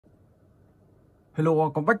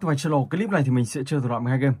Hello, come back to my channel. Clip này thì mình sẽ chơi thủ đoạn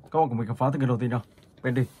 12 game. Các bạn cùng mình khám phá từ game đầu tiên nào.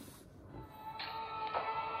 Bendy.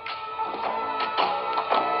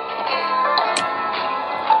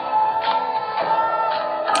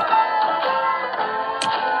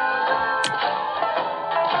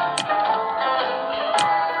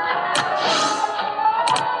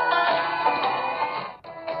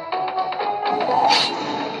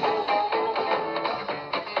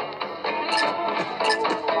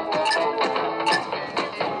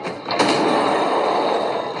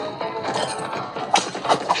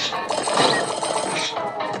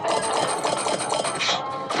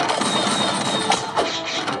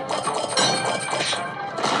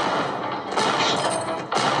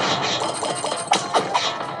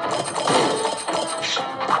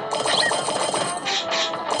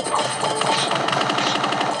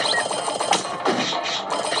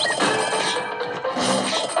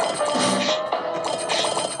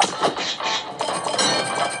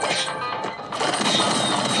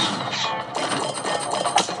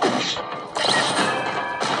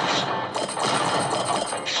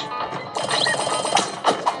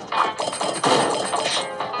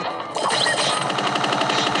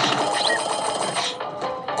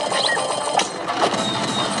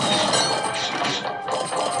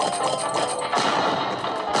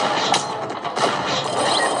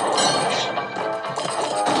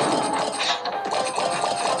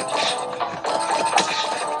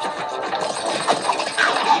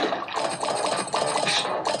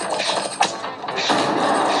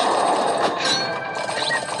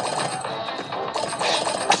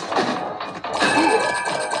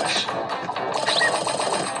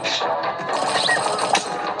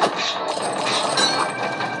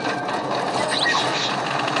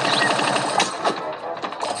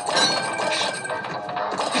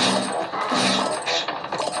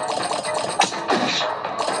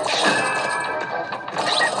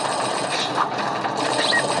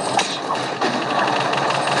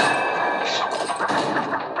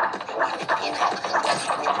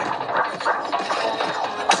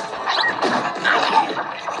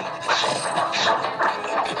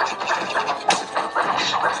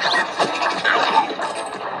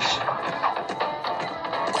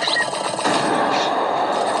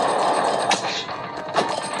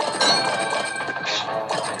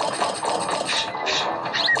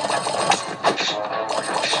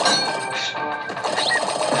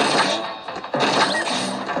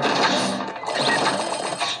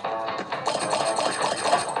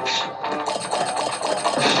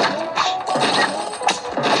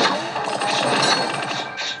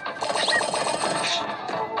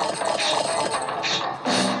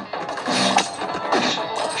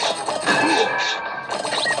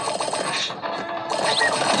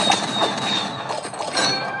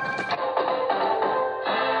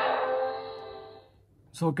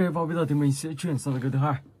 Ok, và bây giờ thì mình sẽ chuyển sang game thứ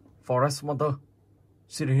hai, Forest Monster.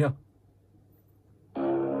 Slendrina.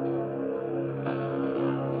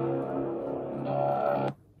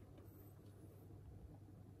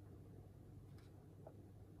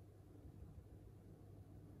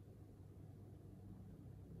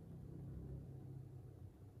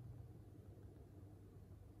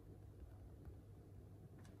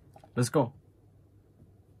 Let's go.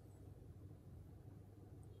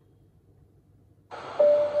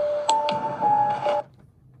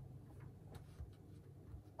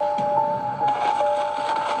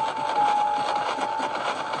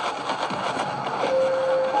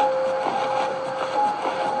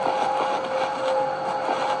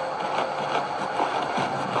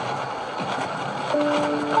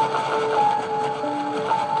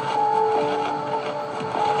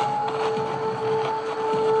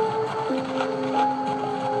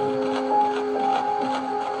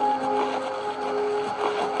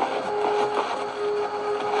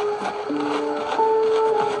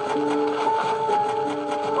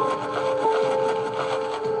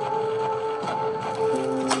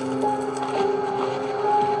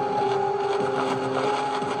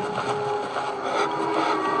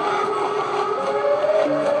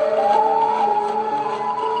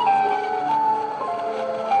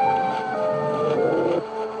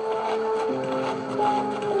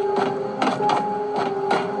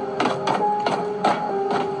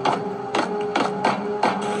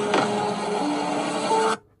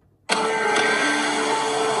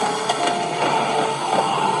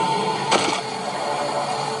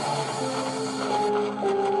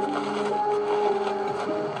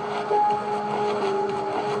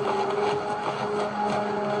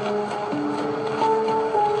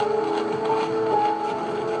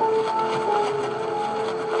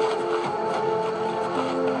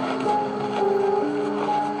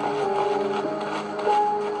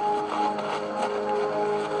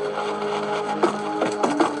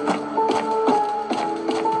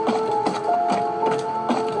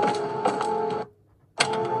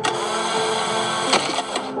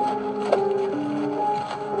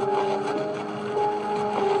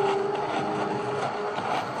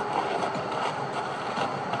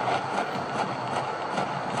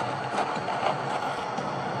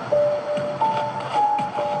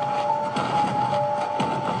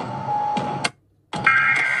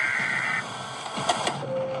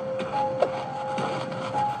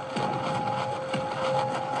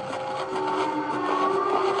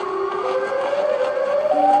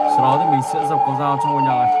 sẽ dập cầu dao trong ngôi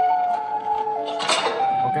nhà này.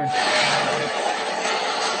 Ok.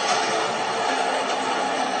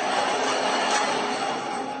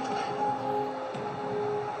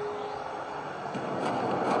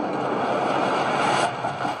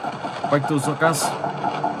 Back to Socas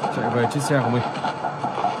chạy về chiếc xe của mình.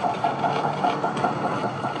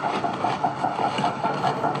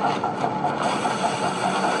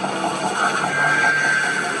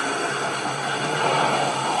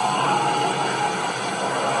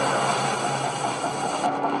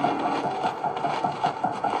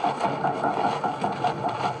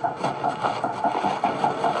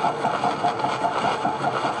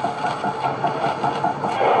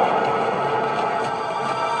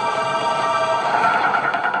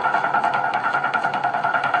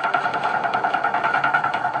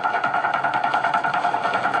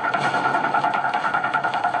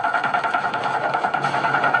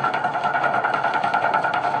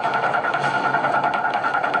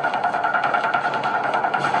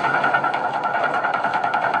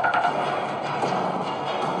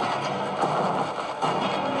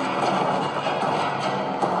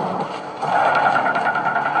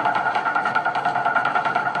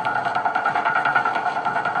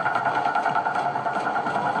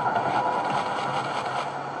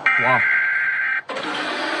 Wow.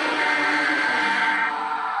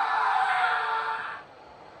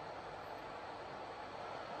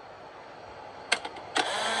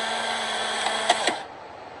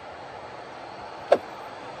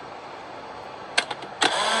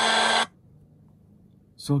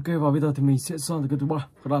 Rồi ok, và bây giờ thì mình sẽ sang cái thứ ba,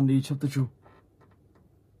 Bendy chapter 2.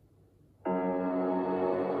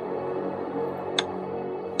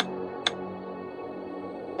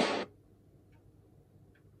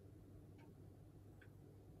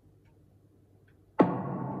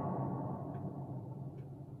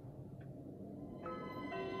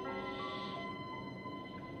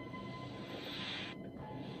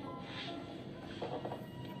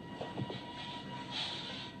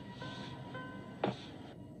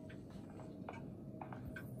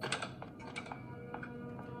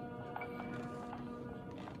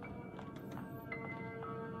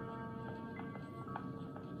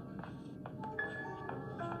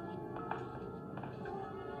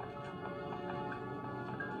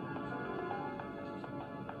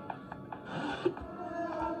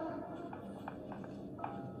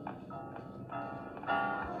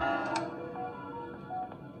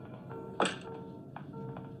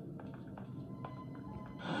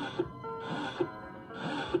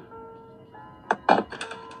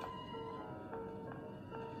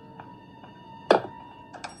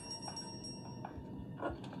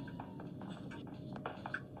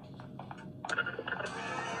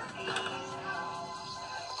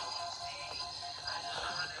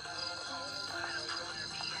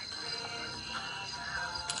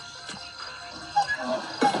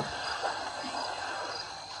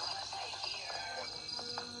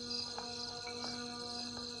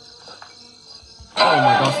 Oh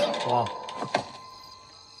my god, wow.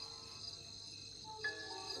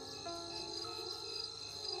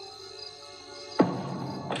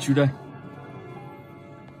 Chú đây.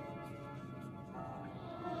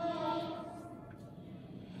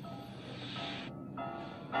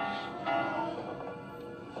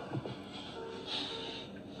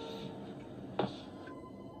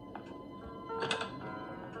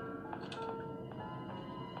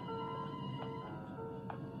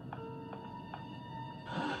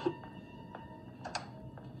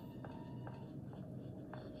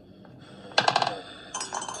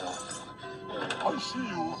 I see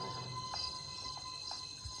you.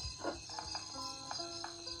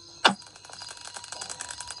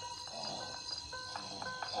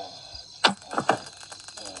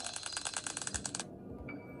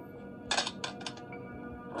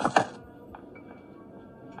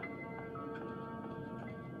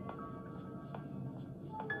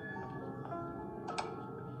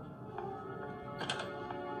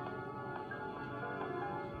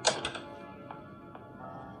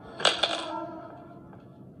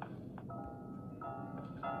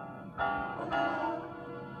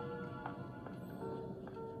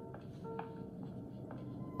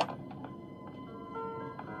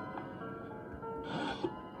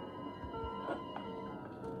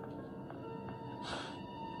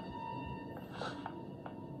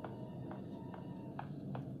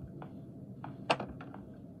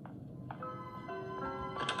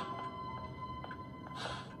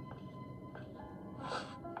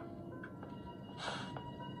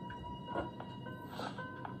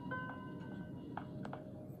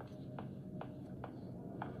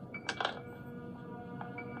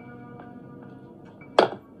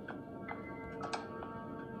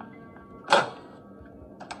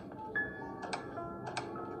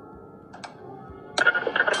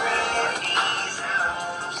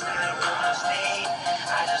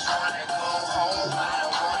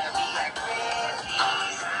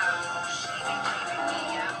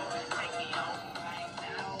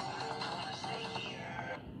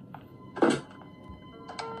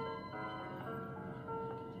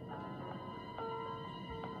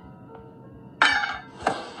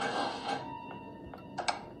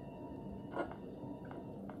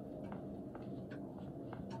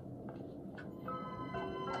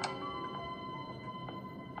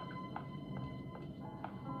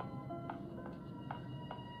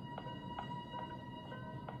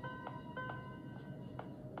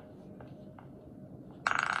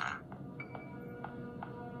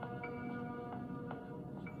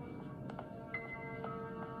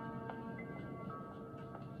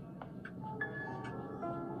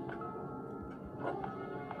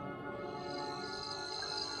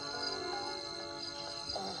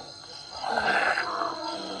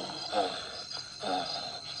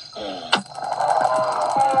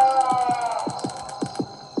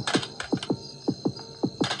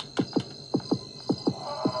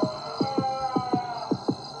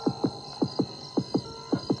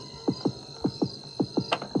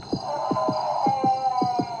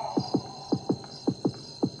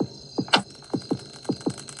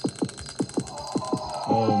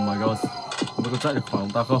 god, không biết có chạy được khỏi ông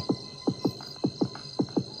ta không?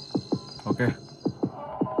 Ok.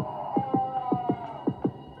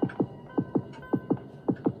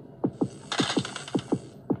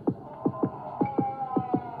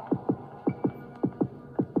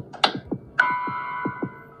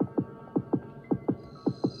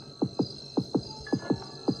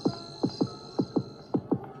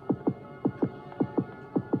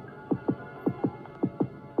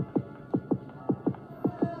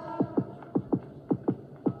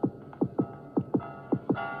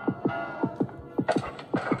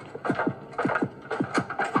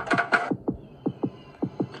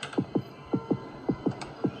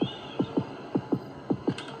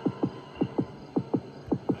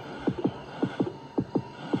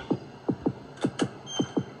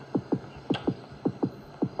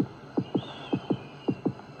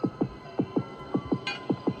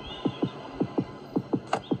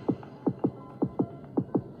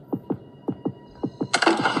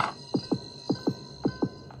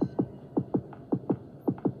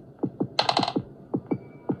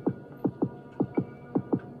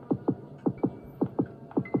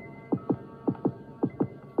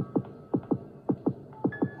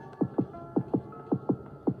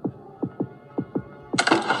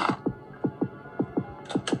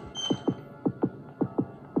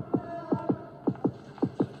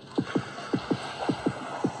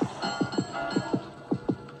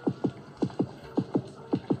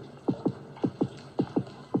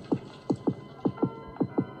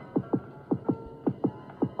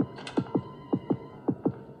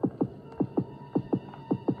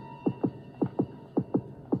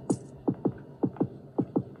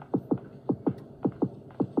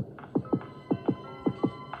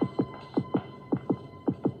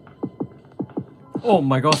 Oh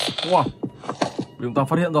my god, wow, bị ông ta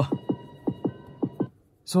phát hiện rồi.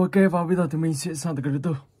 Rồi ok, và bây giờ thì mình sẽ sang tới cái thứ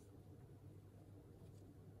tư.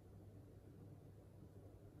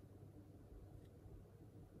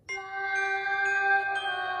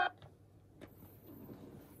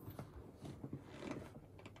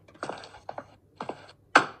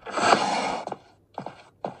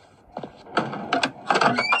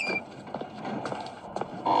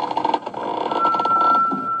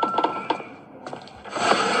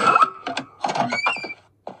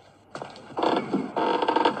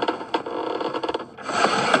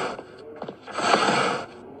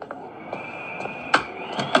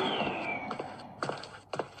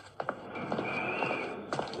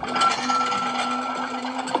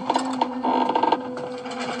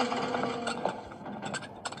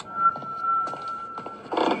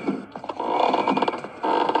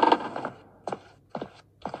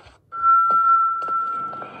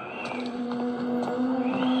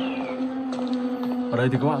 Ở đây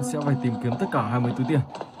thì các bạn sẽ phải tìm kiếm tất cả 20 túi tiền.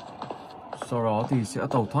 Sau đó thì sẽ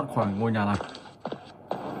tẩu thoát khỏi ngôi nhà này.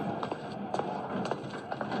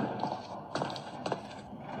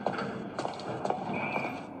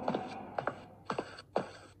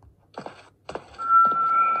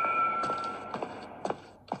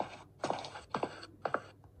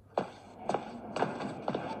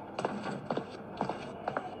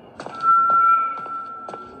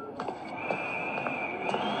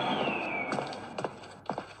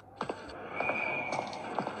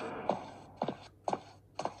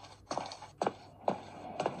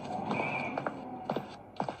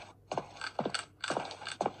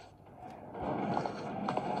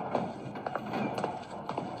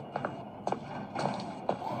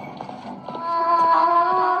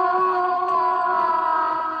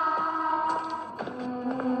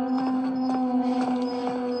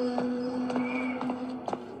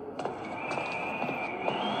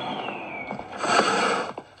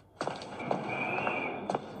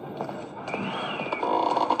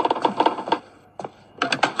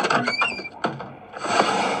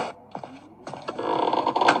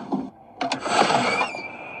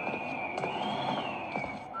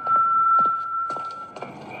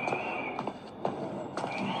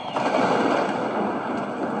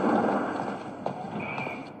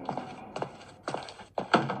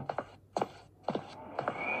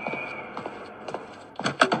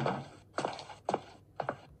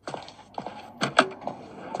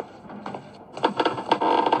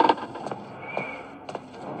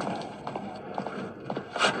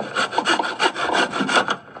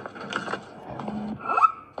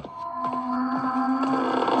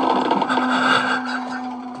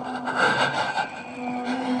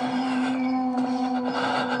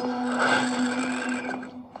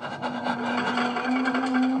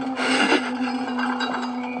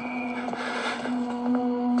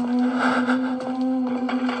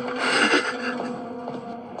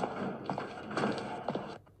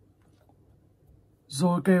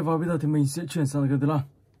 Rồi ok, và bây giờ thì mình sẽ chuyển sang game thứ 5,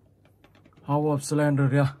 House of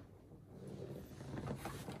Slendrina.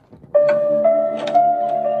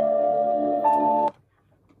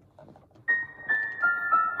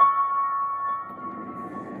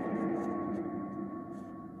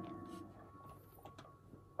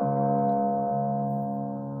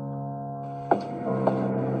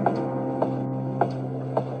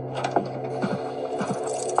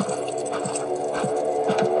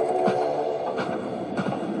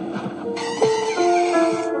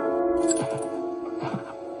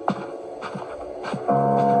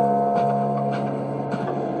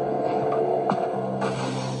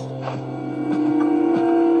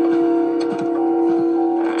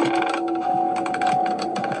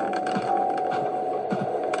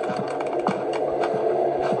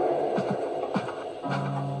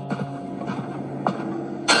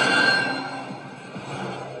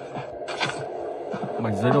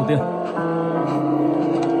 Mảnh giấy đầu tiên.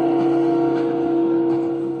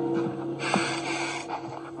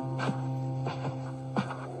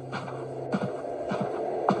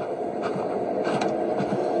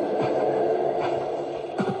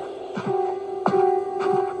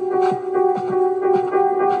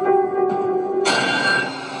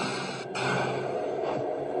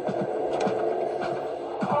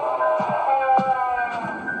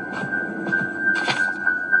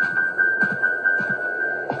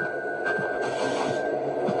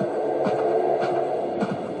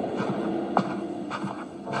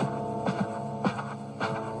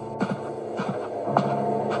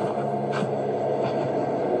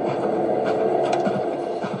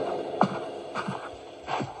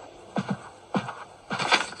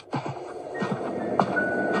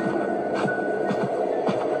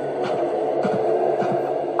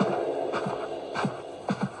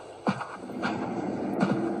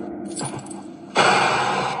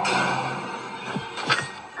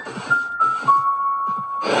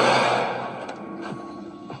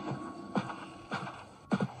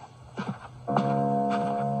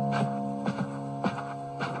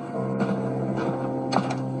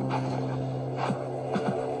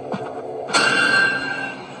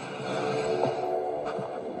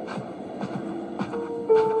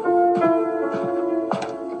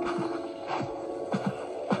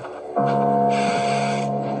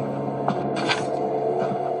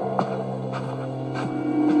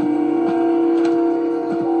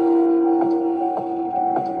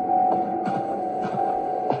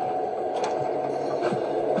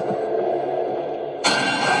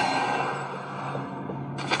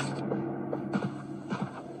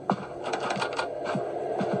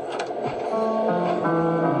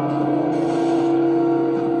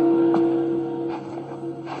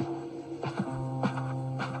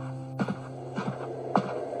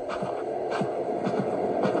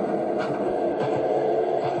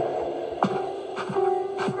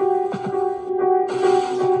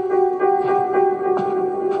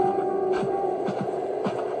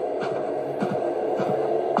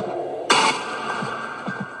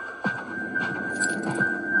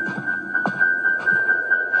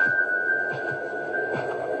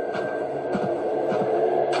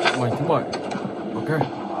 Mảnh thứ 7. Ok.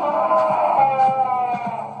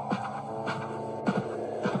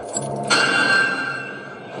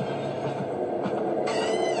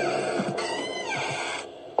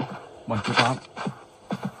 Mảnh thứ 8.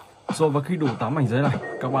 Rồi và khi đủ 8 mảnh giấy này,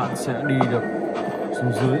 các bạn sẽ đi được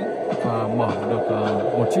xuống dưới và mở được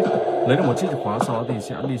một chiếc, lấy được một chiếc chìa khóa, sau đó thì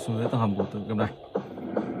sẽ đi xuống dưới tầng hầm của tựa game này.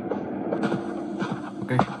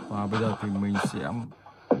 Ok, và bây giờ thì mình sẽ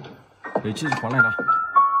lấy chiếc chìa khóa này nào.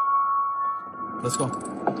 Let's go.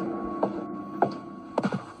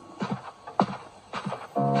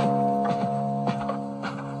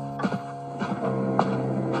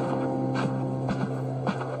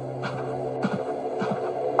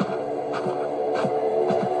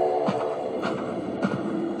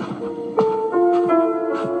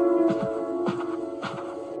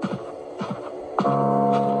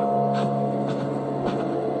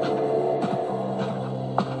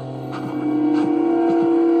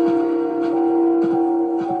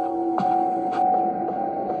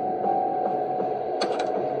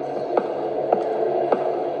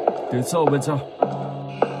 Tiến sâu bên trong.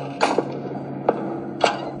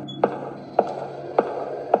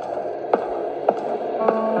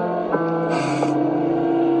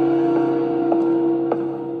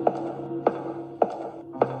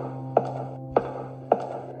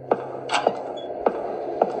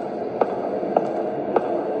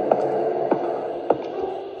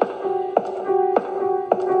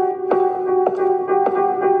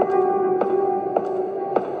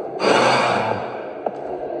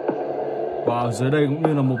 Và ở dưới đây cũng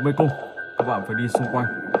như là một mê cung, các bạn phải đi xung quanh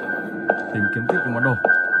tìm kiếm tiếp các món đồ.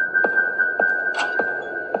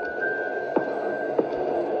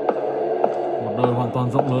 Một đời hoàn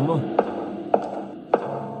toàn rộng lớn luôn.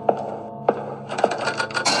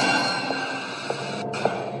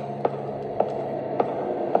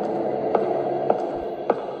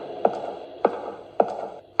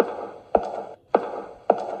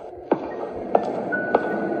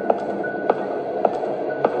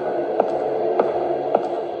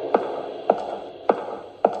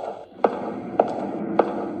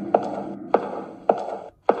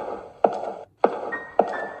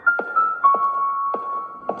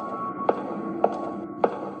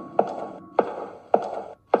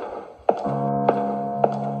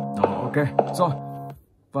 Ok, rồi.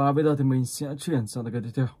 Và bây giờ thì mình sẽ chuyển sang cái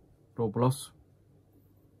tiếp theo, Roblox.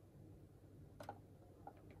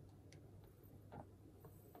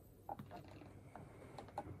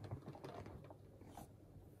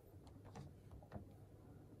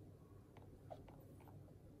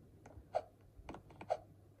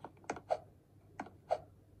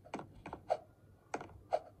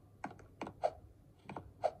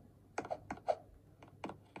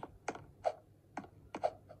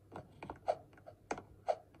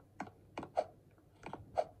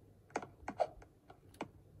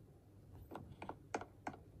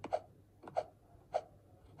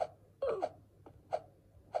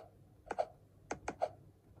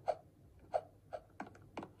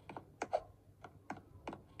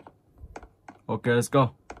 Ok, let's go.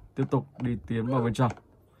 Tiếp tục đi tiến vào bên trong.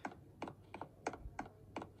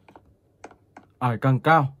 Càng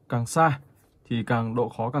cao, càng xa thì độ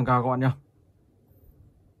khó càng cao các bạn nhé.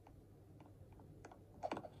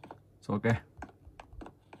 Rồi, ok.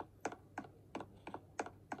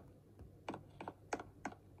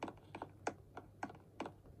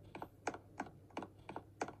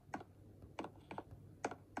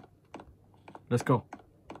 Let's go.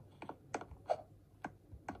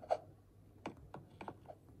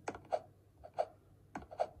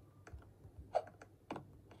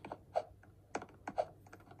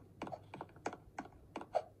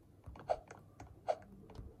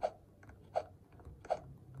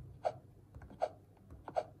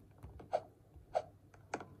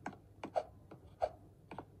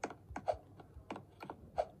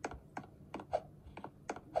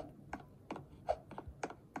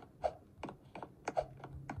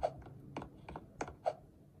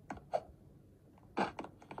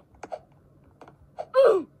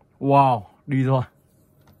 Wow, đi rồi.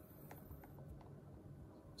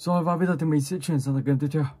 Rồi và bây giờ thì mình sẽ chuyển sang game tiếp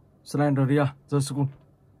theo, Slendrina, The School.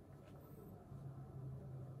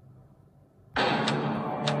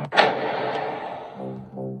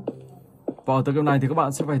 Và ở tựa game này thì các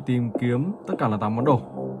bạn sẽ phải tìm kiếm tất cả là 8 món đồ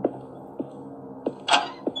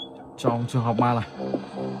trong trường học ma này.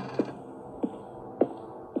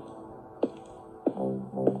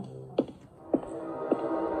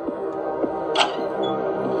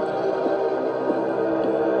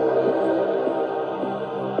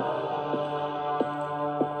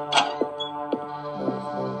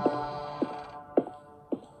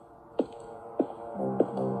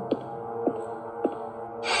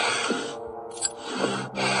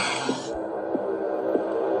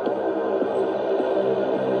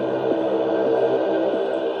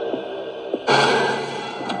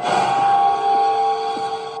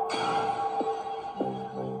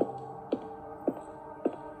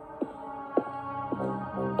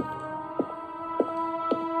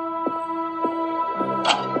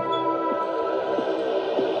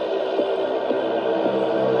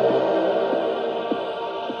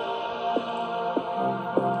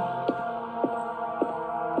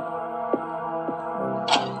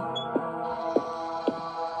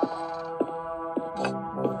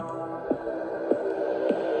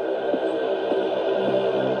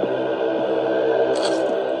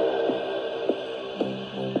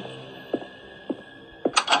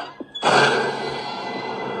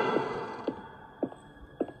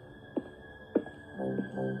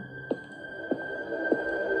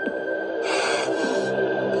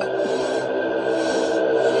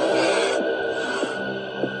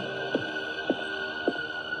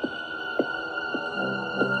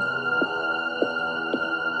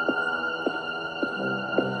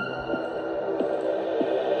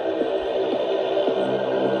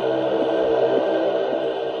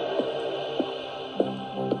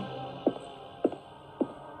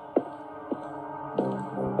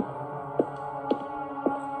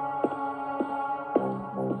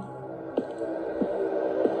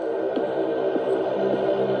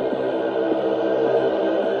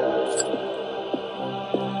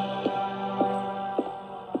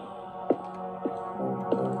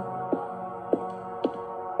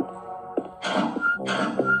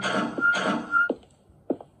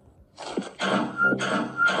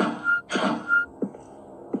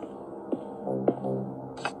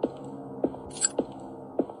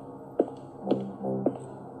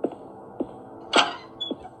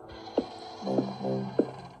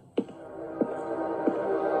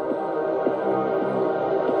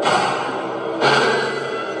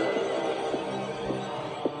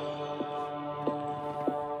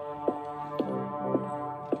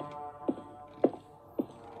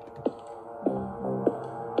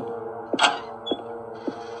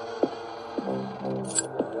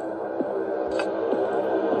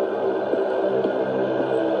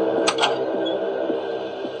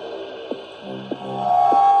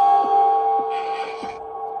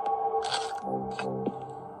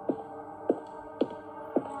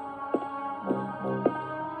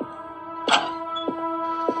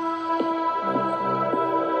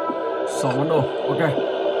 6 món đồ. Ok.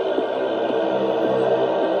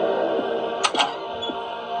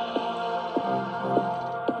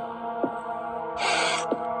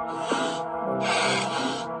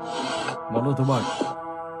 Món đồ thứ 7.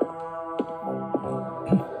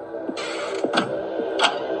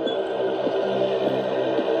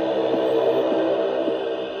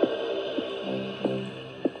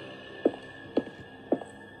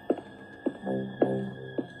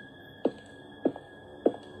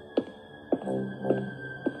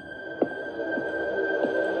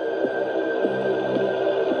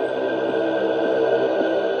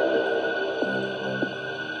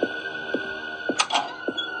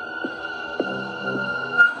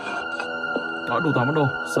 Đó, đủ 8 món đồ.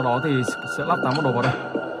 Sau đó thì sẽ lắp 8 món đồ vào đây.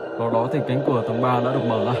 Sau đó thì cánh cửa tầng 3 đã được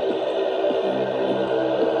mở ra.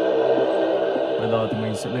 Bây giờ thì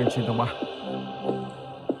mình sẽ lên trên tầng 3.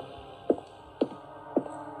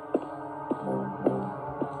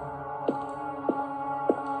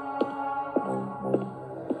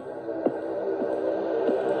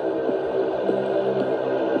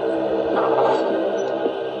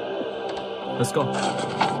 Let's go.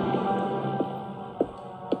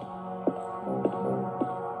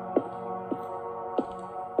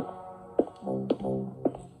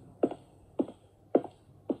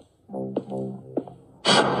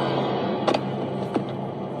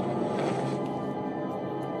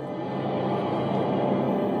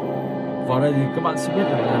 Vào đây thì các bạn sẽ biết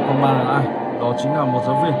là con ma là ai. Đó chính là một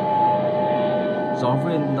giáo viên. Giáo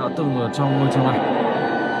viên đã từng ở trong ngôi trường này.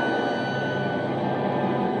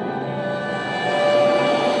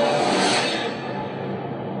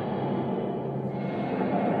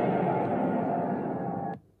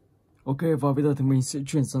 Ok, và bây giờ thì mình sẽ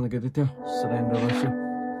chuyển sang cái tiếp theo, Slender.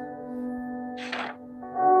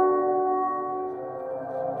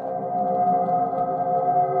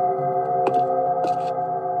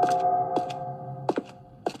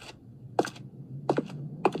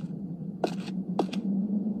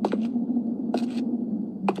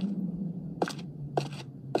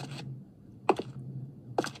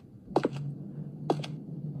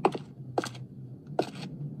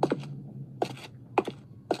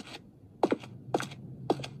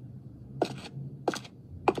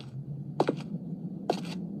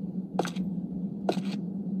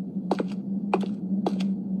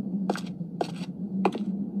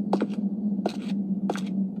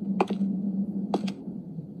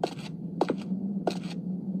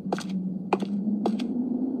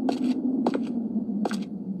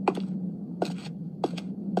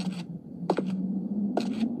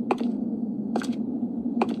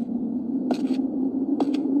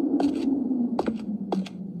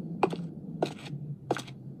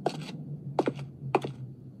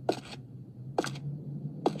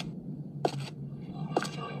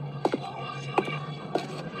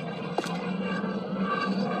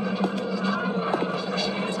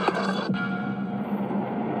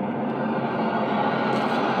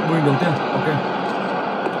 Bình đầu tiên, ok.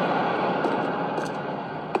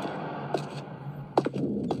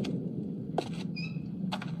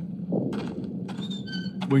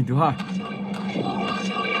 Bình thứ hai.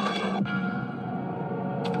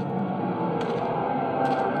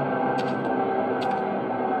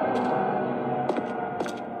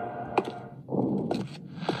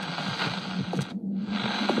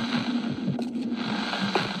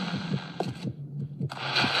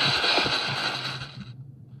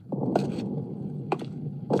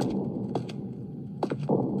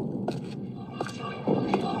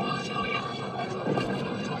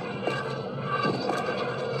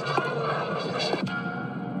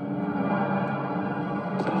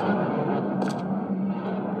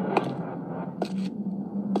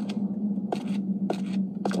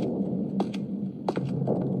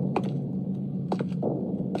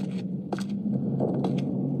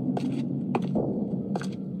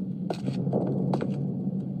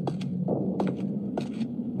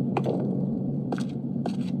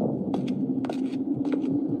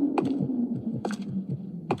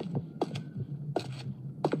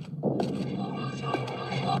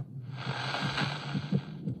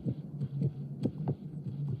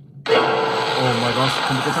 Oh my gosh,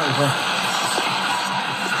 không biết cái sao được không?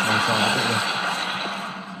 Làm sao nó được rồi.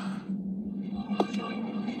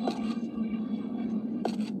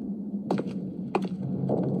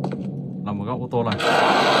 Nằm ở góc ô tô này.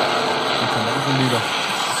 Mình chẳng lẽ không đi được.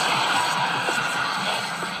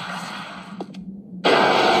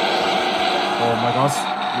 Oh my gosh,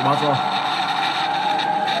 bị bắt rồi.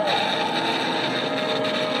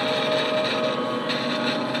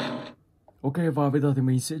 Ok, và bây giờ thì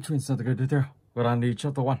mình sẽ chuyển sang cái tiếp theo, Granny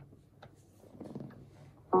Chapter 1.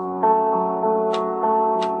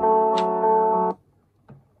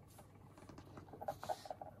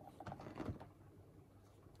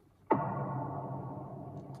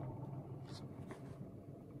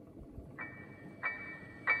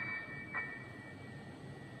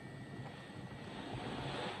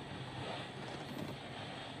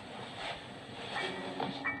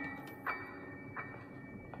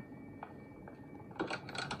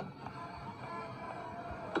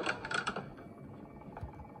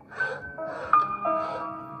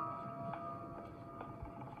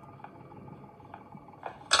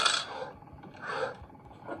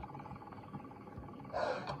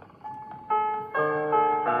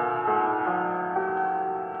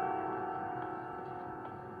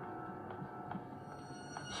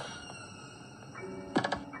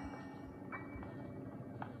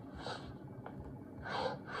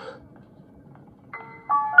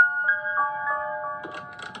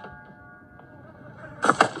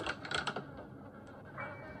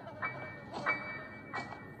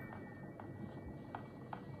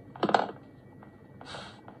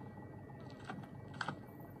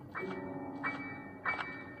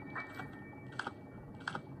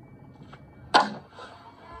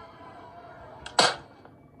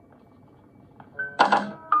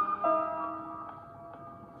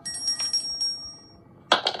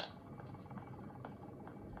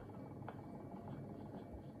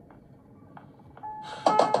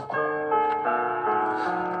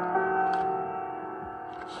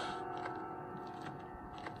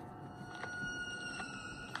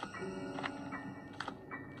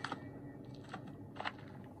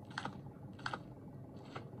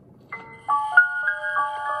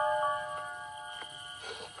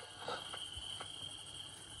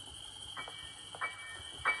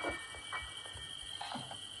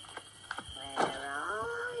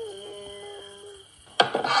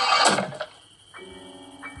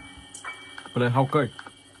 play hockey.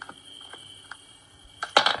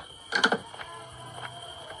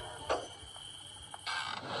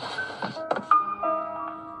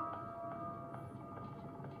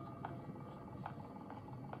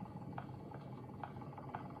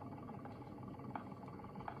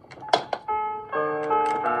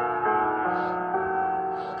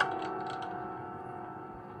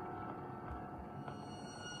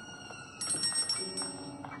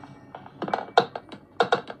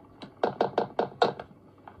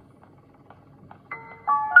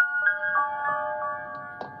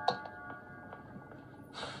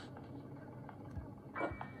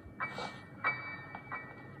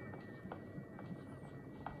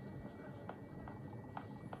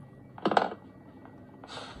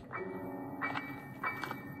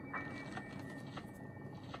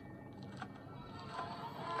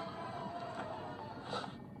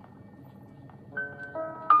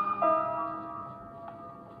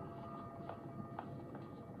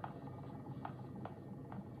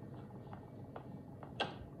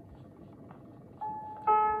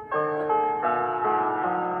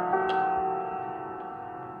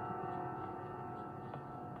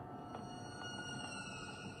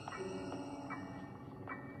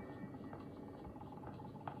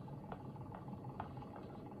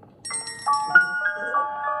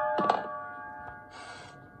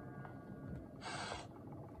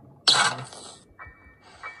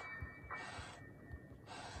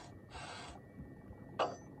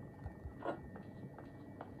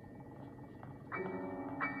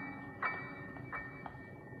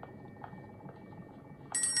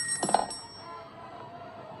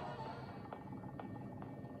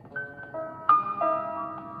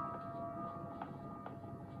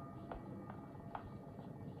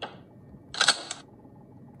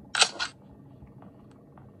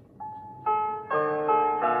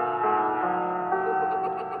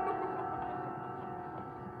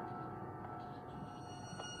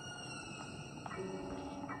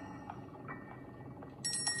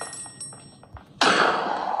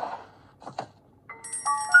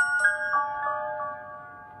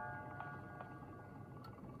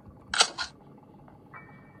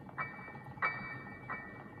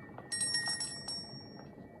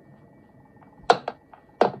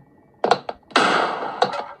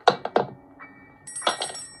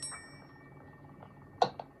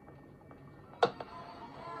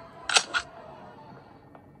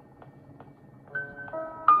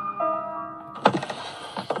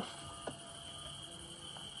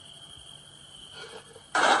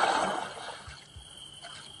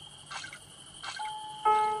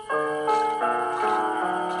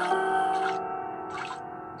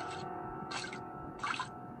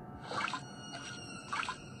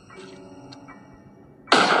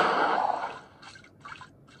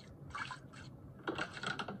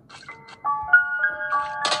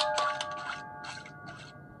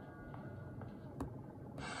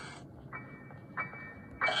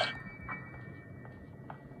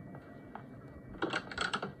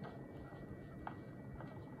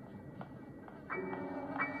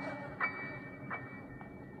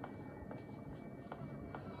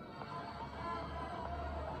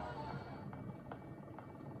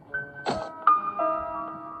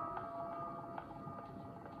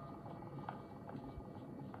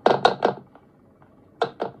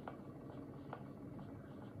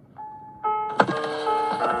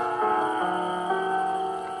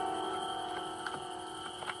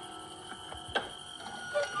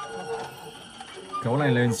 Kéo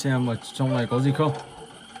này lên xem ở trong này có gì không.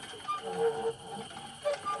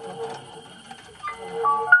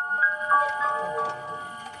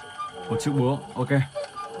 Một chiếc búa, ok.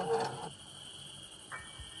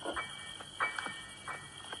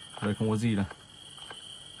 Đây không có gì đâu.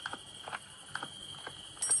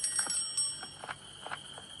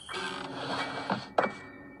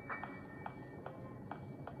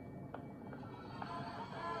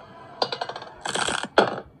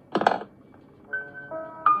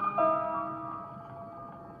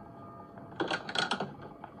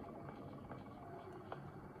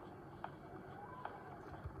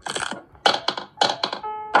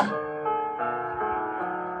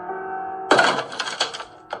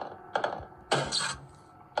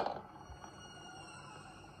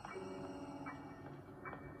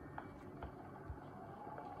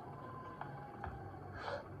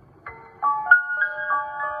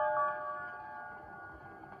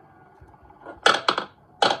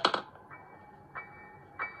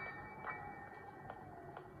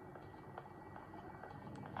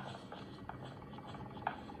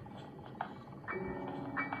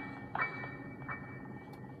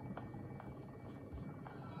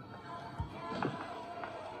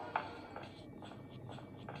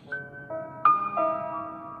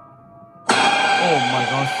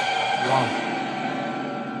 Wow.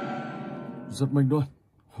 Giật mình luôn.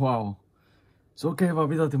 Wow. Rồi, ok, và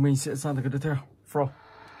bây giờ thì mình sẽ sang tới cái tiếp theo. Fro.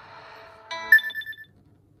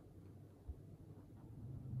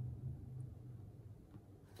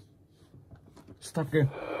 Start game.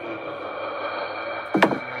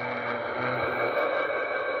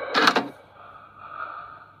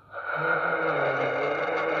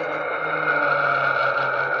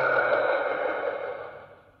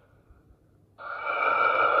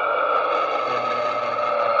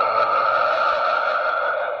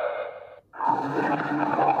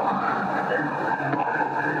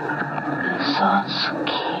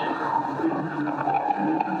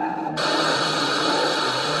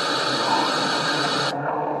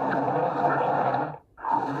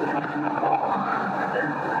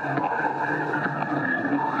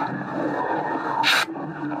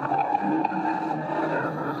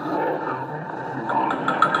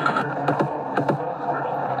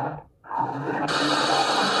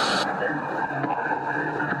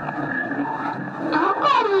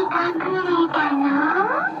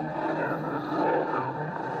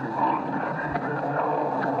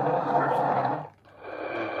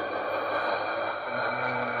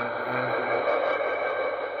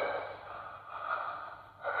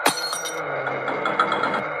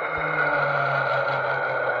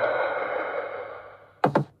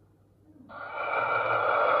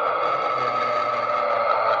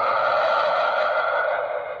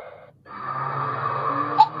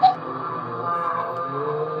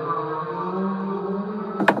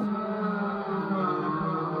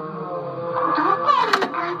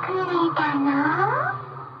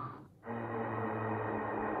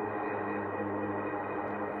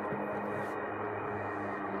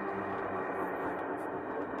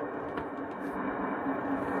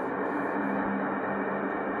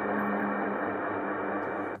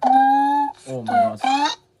 Oh my god.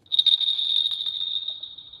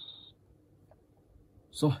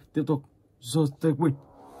 Rồi, tiếp tục. Rồi, take win.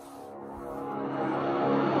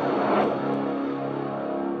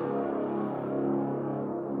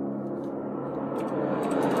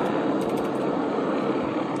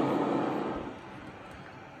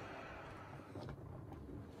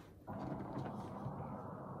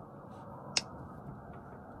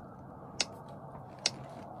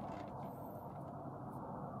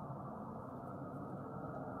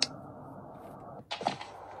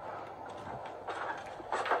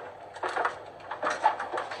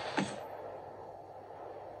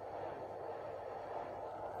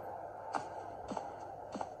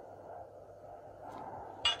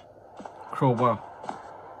 Crowbar.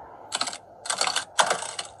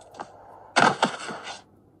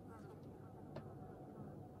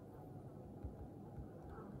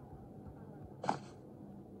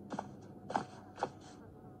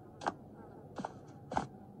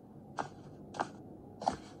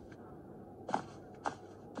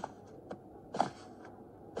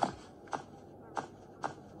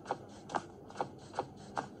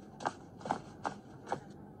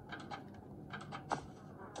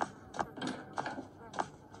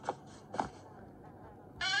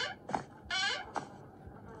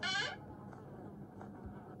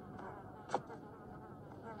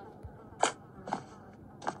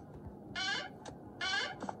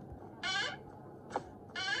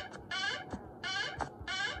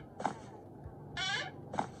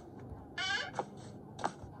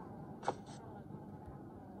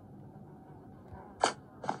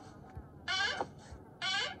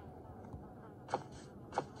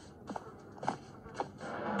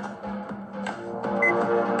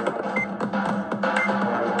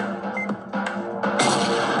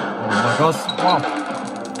 Gosh, wow.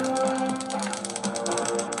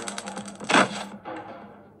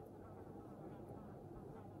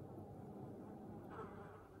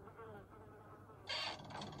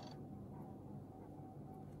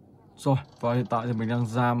 Rồi, và hiện tại thì mình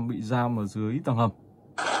đang bị giam ở dưới tầng hầm.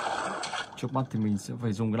 Trước mắt thì mình sẽ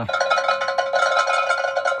phải dùng cái này.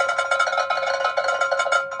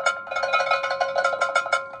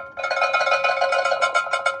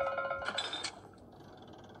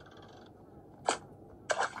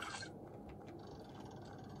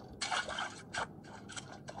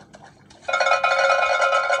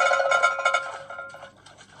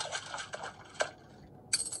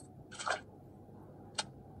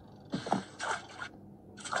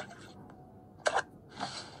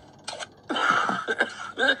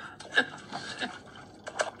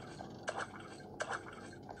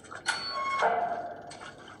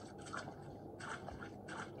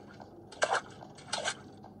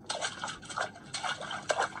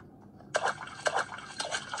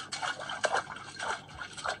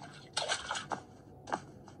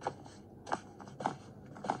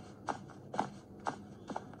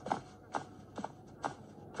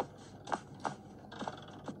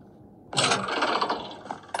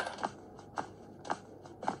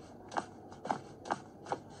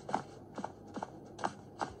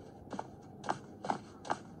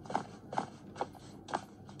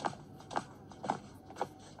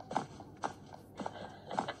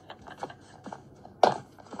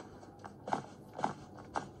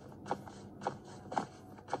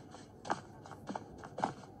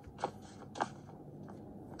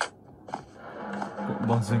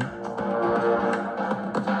 băng dính.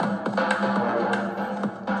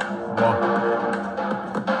 Wow.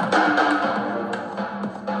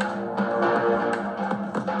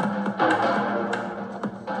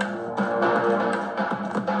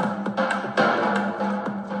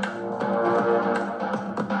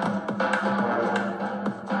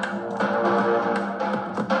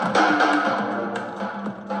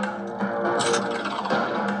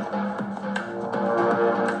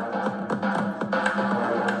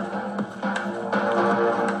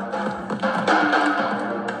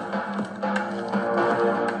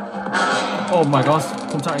 Oh my god,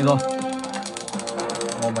 không chạy rồi.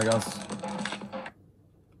 Oh my god.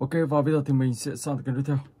 Ok, và bây giờ thì mình sẽ sang cái tiếp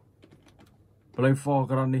theo. Play for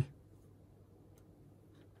Granny.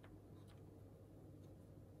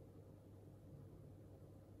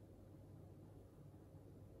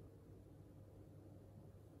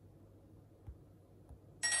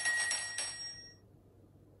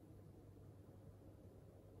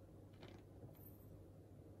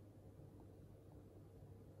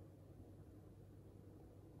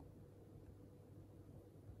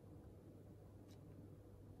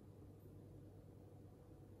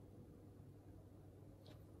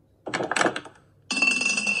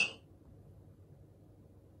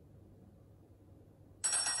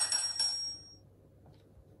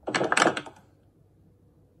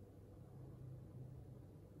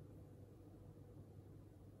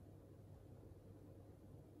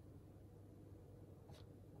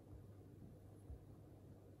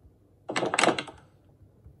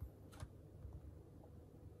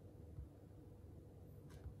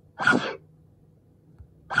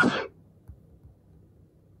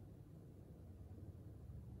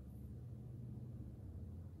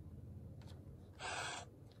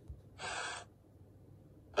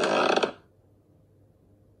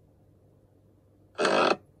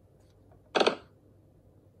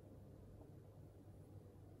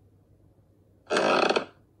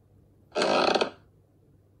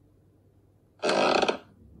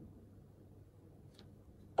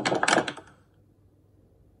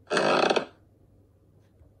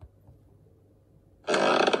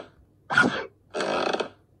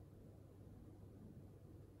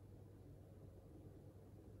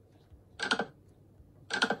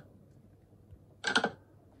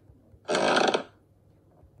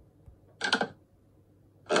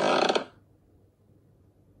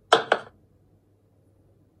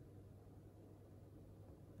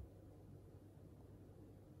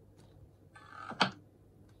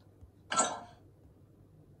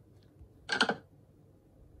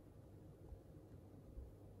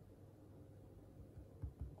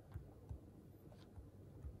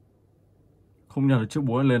 Không nhặt được chiếc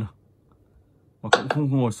búa lên à? Mà cũng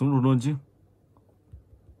không ngồi xuống được luôn chứ.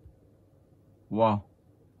 Wow.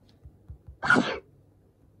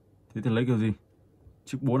 Thế thì lấy kiểu gì?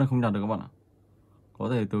 Chiếc búa này không nhặt được các bạn ạ. Có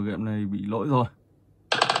thể từ game này bị lỗi rồi.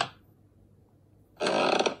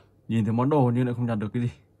 Nhìn thấy món đồ nhưng lại không nhặt được cái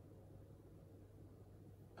gì.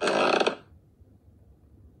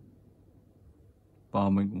 Và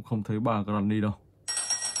mình cũng không thấy bà Granny đâu.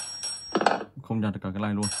 Không nhặt được cả cái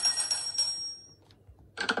này luôn.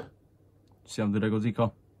 Xem từ đây có gì không.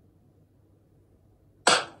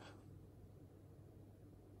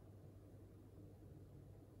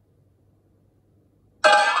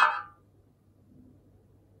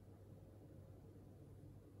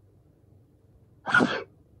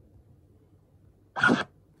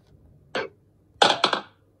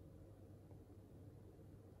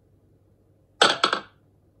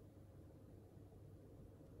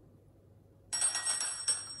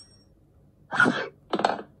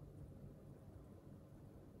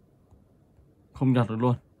 Không nhặt được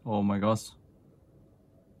luôn. Oh my god.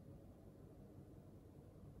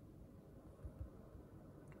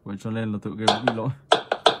 Vậy cho nên là tự game bị lỗi.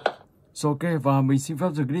 So, ok, và mình xin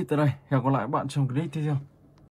phép dừng clip tại đây. Hẹn gặp lại các bạn trong clip tiếp theo.